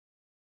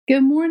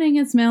Good morning,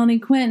 it's Melanie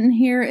Quinton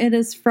here. It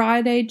is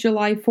Friday,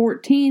 July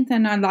 14th,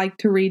 and I'd like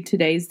to read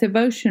today's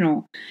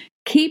devotional.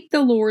 Keep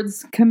the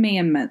Lord's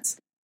commandments.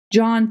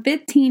 John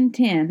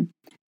 15:10.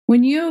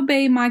 When you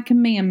obey my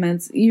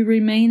commandments, you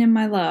remain in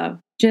my love,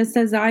 just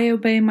as I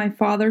obey my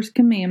Father's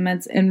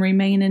commandments and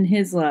remain in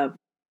his love.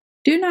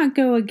 Do not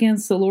go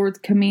against the Lord's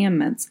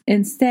commandments.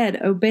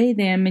 Instead, obey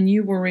them and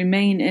you will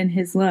remain in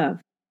his love.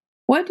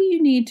 What do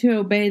you need to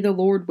obey the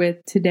Lord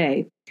with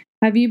today?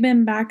 Have you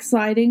been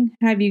backsliding?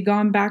 Have you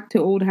gone back to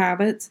old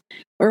habits?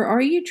 Or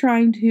are you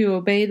trying to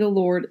obey the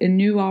Lord in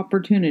new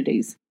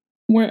opportunities?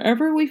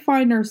 Wherever we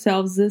find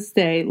ourselves this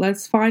day,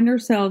 let's find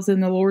ourselves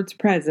in the Lord's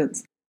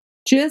presence.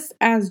 Just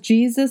as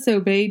Jesus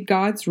obeyed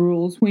God's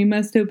rules, we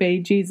must obey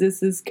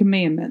Jesus'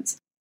 commandments.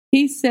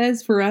 He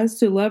says for us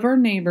to love our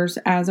neighbors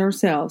as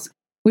ourselves.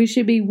 We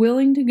should be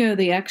willing to go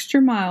the extra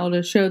mile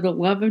to show the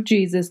love of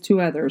Jesus to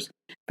others.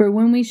 For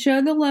when we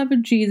show the love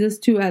of Jesus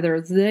to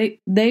others,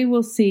 they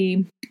will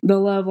see the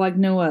love like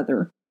no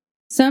other.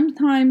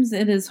 Sometimes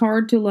it is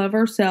hard to love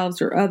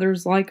ourselves or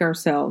others like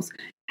ourselves.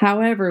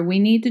 However, we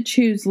need to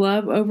choose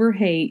love over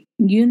hate,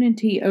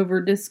 unity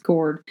over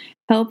discord,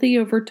 healthy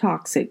over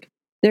toxic.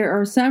 There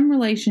are some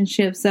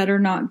relationships that are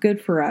not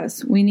good for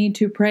us. We need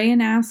to pray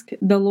and ask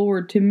the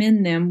Lord to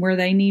mend them where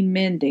they need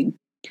mending.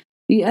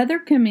 The other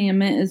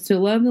commandment is to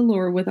love the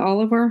Lord with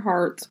all of our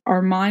hearts,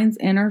 our minds,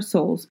 and our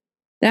souls.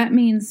 That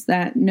means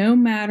that no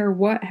matter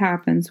what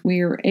happens,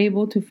 we are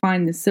able to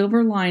find the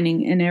silver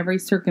lining in every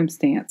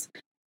circumstance.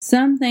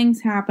 Some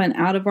things happen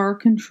out of our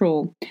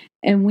control,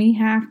 and we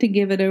have to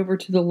give it over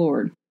to the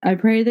Lord. I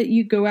pray that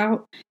you go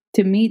out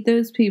to meet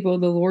those people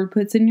the Lord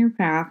puts in your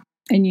path,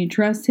 and you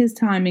trust his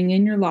timing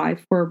in your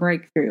life for a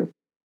breakthrough.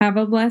 Have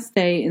a blessed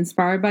day,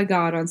 inspired by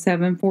God on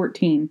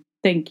 7/14.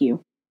 Thank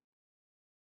you.